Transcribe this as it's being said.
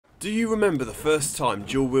Do you remember the first time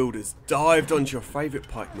dual wielders dived onto your favourite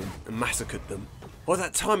pikemen and massacred them? Or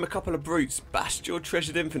that time a couple of brutes bashed your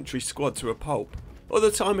treasured infantry squad to a pulp? Or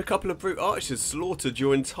the time a couple of brute archers slaughtered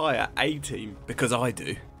your entire A-team? Because I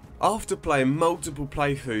do. After playing multiple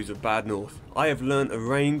playthroughs of Bad North, I have learnt a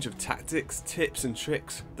range of tactics, tips and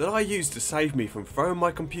tricks that I use to save me from throwing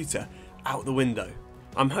my computer out the window.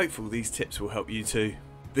 I'm hopeful these tips will help you too.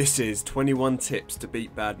 This is 21 tips to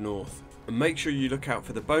beat Bad North, and make sure you look out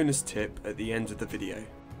for the bonus tip at the end of the video.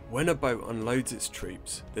 When a boat unloads its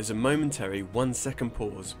troops, there's a momentary 1-second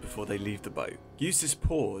pause before they leave the boat. Use this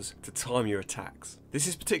pause to time your attacks. This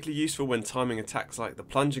is particularly useful when timing attacks like the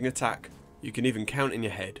plunging attack. You can even count in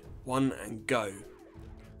your head. 1 and go.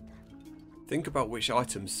 Think about which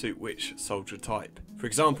items suit which soldier type. For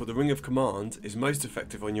example, the Ring of Command is most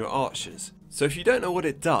effective on your archers. So if you don't know what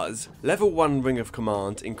it does, level 1 Ring of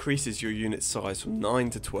Command increases your unit size from 9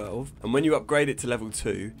 to 12, and when you upgrade it to level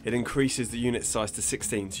 2, it increases the unit size to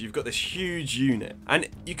 16, so you've got this huge unit. And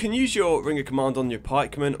you can use your Ring of Command on your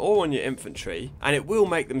pikemen or on your infantry, and it will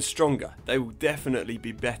make them stronger. They will definitely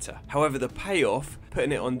be better. However, the payoff,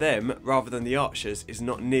 putting it on them rather than the archers, is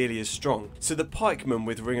not nearly as strong. So the pikemen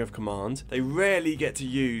with Ring of Command, they rarely get to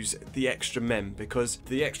use the extra men, because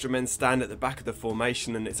the extra men stand at the back of the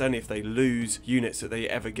formation, and it's only if they lose units that they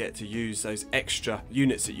ever get to use those extra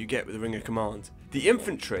units that you get with the Ring of Command. The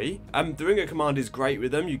infantry, the Ring of Command is great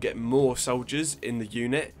with them, you get more soldiers in the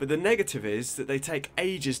unit, but the negative is that they take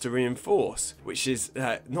ages to reinforce, which is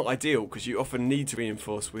not ideal because you often need to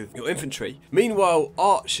reinforce with your infantry. Meanwhile,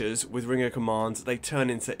 archers with Ring of Command, they turn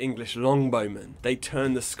into English longbowmen. They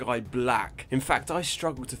turn the sky black. In fact, I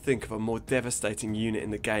struggle to think of a more devastating unit in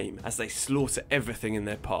the game, as they slaughter everything in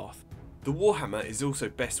their path. The Warhammer is also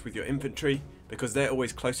best with your infantry because they're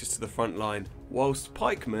always closest to the front line, whilst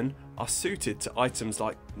pikemen are suited to items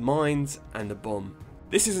like mines and the bomb.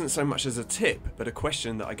 This isn't so much as a tip, but a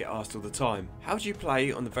question that I get asked all the time. How do you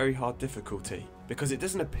play on the very hard difficulty? Because it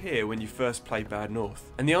doesn't appear when you first play Bad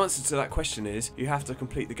North. And the answer to that question is, you have to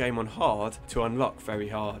complete the game on hard to unlock very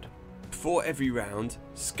hard. Before every round,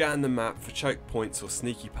 scan the map for choke points or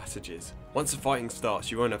sneaky passages. Once the fighting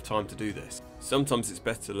starts, you won't have time to do this. Sometimes it's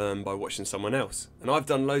best to learn by watching someone else. And I've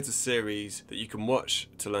done loads of series that you can watch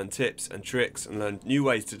to learn tips and tricks and learn new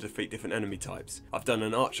ways to defeat different enemy types. I've done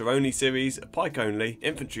an archer only series, a pike only,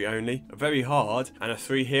 infantry only, a very hard, and a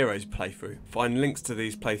 3 heroes playthrough. Find links to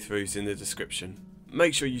these playthroughs in the description.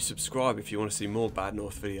 Make sure you subscribe if you want to see more Bad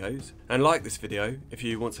North videos, and like this video if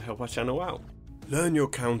you want to help our channel out. Learn your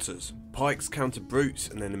counters. Pikes counter brutes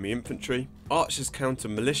and enemy infantry. Archers counter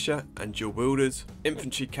militia and dual wielders.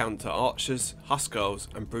 Infantry counter archers, hussars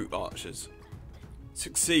and brute archers.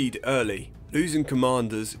 Succeed early. Losing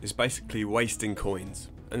commanders is basically wasting coins.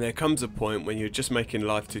 And there comes a point when you're just making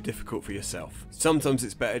life too difficult for yourself. Sometimes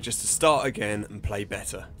it's better just to start again and play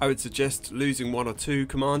better. I would suggest losing 1 or 2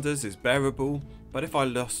 commanders is bearable, but if I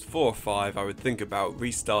lost 4 or 5, I would think about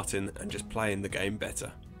restarting and just playing the game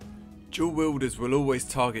better. Dual wielders will always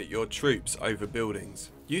target your troops over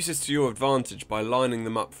buildings. Use this to your advantage by lining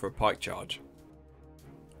them up for a pike charge.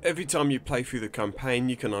 Every time you play through the campaign,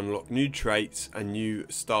 you can unlock new traits and new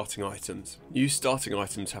starting items. New starting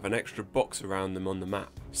items have an extra box around them on the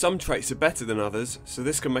map. Some traits are better than others, so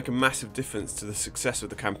this can make a massive difference to the success of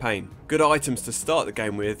the campaign. Good items to start the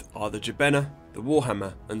game with are the Jabena, the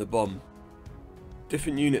Warhammer and the bomb.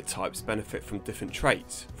 Different unit types benefit from different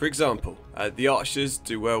traits. For example, the archers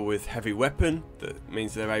do well with heavy weapon, that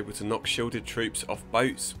means they're able to knock shielded troops off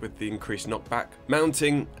boats with the increased knockback.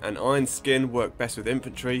 Mounting and iron skin work best with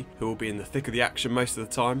infantry, who will be in the thick of the action most of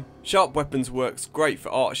the time. Sharp weapons works great for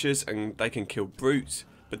archers and they can kill brutes,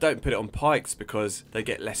 but don't put it on pikes because they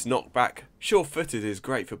get less knockback. Sure-footed is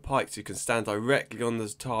great for pikes who can stand directly on the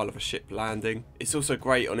tile of a ship landing. It's also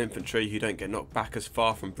great on infantry who don't get knocked back as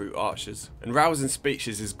far from brute archers. And rousing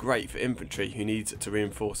speeches is great for infantry who need to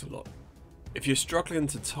reinforce a lot. If you're struggling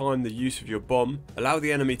to time the use of your bomb, allow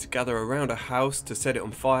the enemy to gather around a house to set it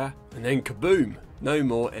on fire, and then kaboom! No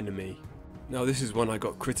more enemy. Now this is one I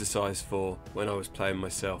got criticised for when I was playing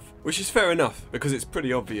myself, which is fair enough because it's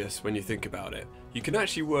pretty obvious when you think about it. You can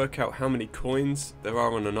actually work out how many coins there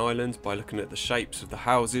are on an island by looking at the shapes of the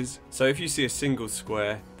houses. So if you see a single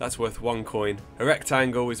square, that's worth 1 coin. A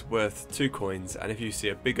rectangle is worth 2 coins, and if you see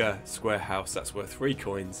a bigger square house, that's worth 3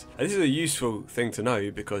 coins. And this is a useful thing to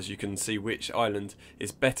know because you can see which island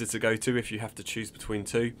is better to go to if you have to choose between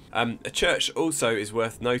 2. A church also is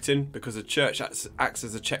worth noting because a church acts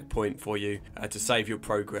as a checkpoint for you to save your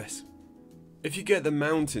progress. If you get the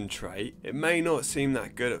mountain trait, it may not seem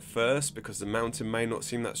that good at first because the mountain may not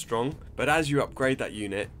seem that strong, but as you upgrade that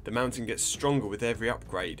unit, the mountain gets stronger with every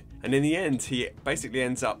upgrade, and in the end he basically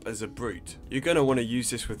ends up as a brute. You're going to want to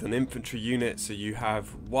use this with an infantry unit so you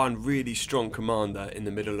have one really strong commander in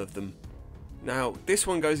the middle of them. Now, this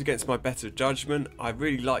one goes against my better judgment. I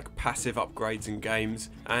really like passive upgrades in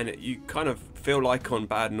games, and you kind of feel like on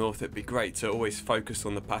Bad North it'd be great to always focus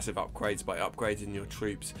on the passive upgrades by upgrading your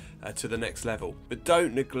troops to the next level. But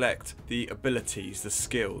don't neglect the abilities, the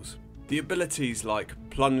skills. The abilities like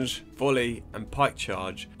plunge, volley and pike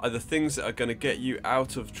charge are the things that are going to get you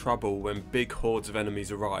out of trouble when big hordes of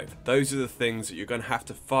enemies arrive. Those are the things that you're going to have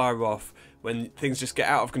to fire off when things just get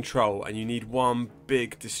out of control and you need one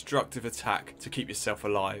big destructive attack to keep yourself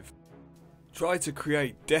alive. Try to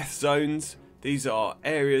create death zones. These are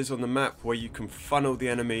areas on the map where you can funnel the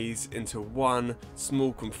enemies into one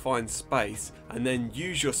small confined space and then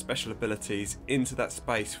use your special abilities into that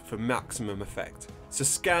space for maximum effect. So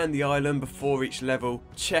scan the island before each level,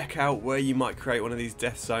 check out where you might create one of these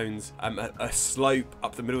death zones. A slope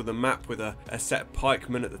up the middle of the map with a set of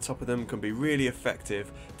pikemen at the top of them can be really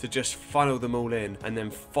effective to just funnel them all in and then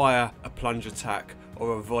fire a plunge attack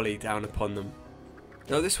or a volley down upon them.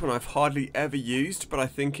 Now this one I've hardly ever used, but I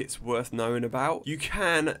think it's worth knowing about. You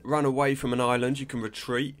can run away from an island, you can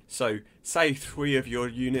retreat. So say 3 of your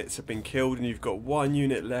units have been killed and you've got 1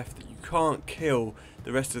 unit left that you can't kill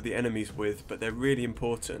the rest of the enemies with, but they're really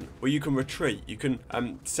important. Well, you can retreat. You can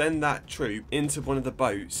send that troop into one of the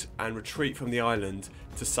boats and retreat from the island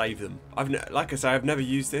to save them. Like I say, I've never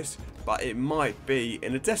used this, but it might be,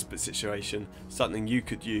 in a desperate situation, something you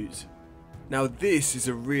could use. Now this is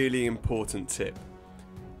a really important tip.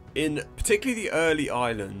 In particularly the early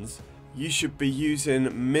islands, you should be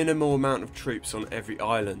using minimal amount of troops on every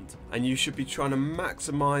island, and you should be trying to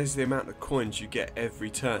maximize the amount of coins you get every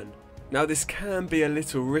turn. Now this can be a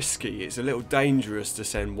little risky, it's a little dangerous to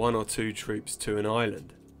send 1 or 2 troops to an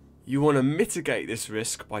island. You want to mitigate this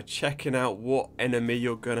risk by checking out what enemy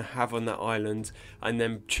you're going to have on that island and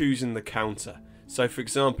then choosing the counter. So for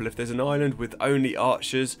example, if there's an island with only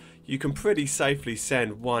archers, you can pretty safely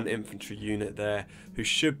send 1 infantry unit there who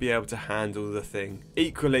should be able to handle the thing.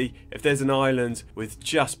 Equally, if there's an island with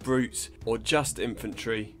just brutes or just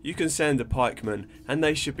infantry, you can send a pikeman and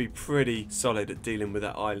they should be pretty solid at dealing with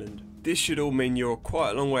that island. This should all mean you're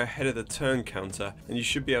quite a long way ahead of the turn counter and you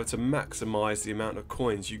should be able to maximise the amount of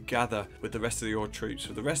coins you gather with the rest of your troops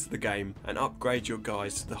for the rest of the game and upgrade your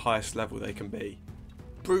guys to the highest level they can be.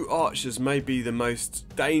 Brute archers may be the most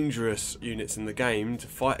dangerous units in the game to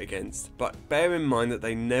fight against, but bear in mind that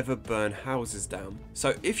they never burn houses down.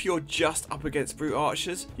 So if you're just up against brute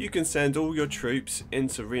archers, you can send all your troops in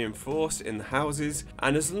to reinforce in the houses,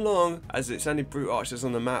 and as long as it's only brute archers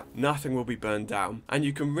on the map, nothing will be burned down. And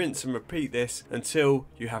you can rinse and repeat this until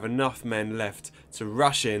you have enough men left to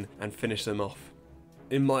rush in and finish them off.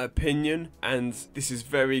 In my opinion, and this is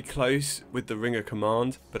very close with the Ringer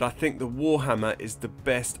command, but I think the Warhammer is the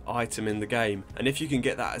best item in the game, and if you can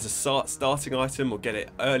get that as a starting item or get it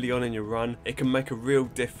early on in your run, it can make a real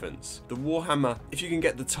difference. The Warhammer, if you can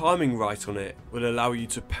get the timing right on it, will allow you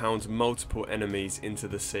to pound multiple enemies into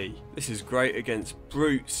the sea. This is great against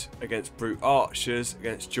brutes, against brute archers,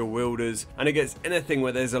 against dual wielders, and against anything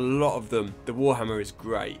where there's a lot of them. The Warhammer is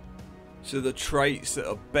great. So the traits that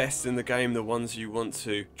are best in the game, the ones you want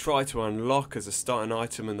to try to unlock as a starting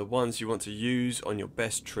item and the ones you want to use on your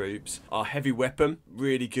best troops are heavy weapon,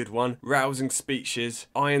 really good one, rousing speeches,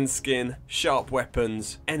 iron skin, sharp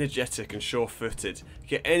weapons, energetic and sure-footed.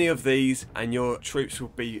 Get any of these and your troops will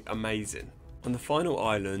be amazing. On the final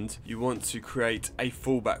island, you want to create a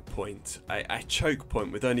fallback point, a choke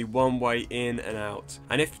point with only one way in and out.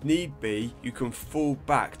 And if need be, you can fall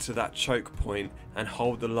back to that choke point and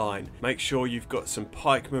hold the line. Make sure you've got some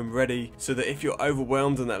pikemen ready so that if you're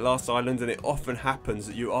overwhelmed on that last island, and it often happens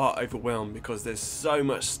that you are overwhelmed because there's so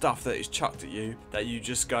much stuff that is chucked at you that you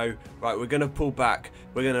just go, right, we're going to pull back,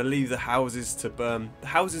 we're going to leave the houses to burn. The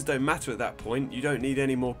houses don't matter at that point, you don't need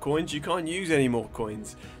any more coins, you can't use any more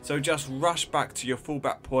coins. So just rush back to your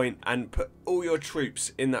fallback point and put all your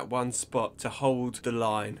troops in that one spot to hold the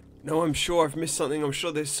line. Now I'm sure I've missed something, I'm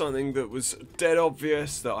sure there's something that was dead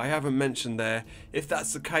obvious that I haven't mentioned there. If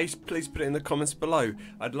that's the case, please put it in the comments below.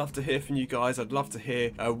 I'd love to hear from you guys, I'd love to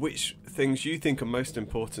hear which things you think are most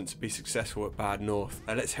important to be successful at Bad North.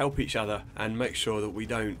 Let's help each other and make sure that we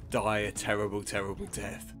don't die a terrible, terrible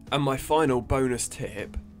death. And my final bonus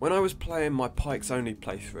tip When I was playing my pikes only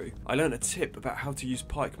playthrough, I learned a tip about how to use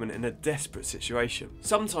pikemen in a desperate situation.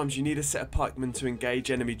 Sometimes you need a set of pikemen to engage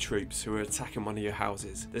enemy troops who are attacking one of your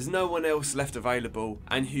houses. There's no one else left available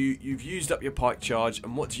and you've used up your pike charge,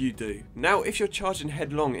 and what do? Now if you're charging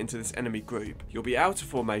headlong into this enemy group, you'll be out of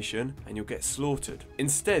formation and you'll get slaughtered.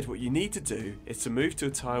 Instead, what you need to do is to move to a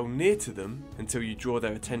tile near to them until you draw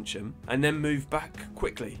their attention, and then move back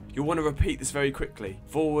quickly. You'll want to repeat this very quickly.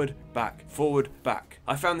 Forward, back, forward, back.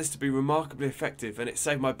 I found this to be remarkably effective and it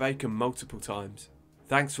saved my bacon multiple times.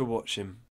 Thanks for watching.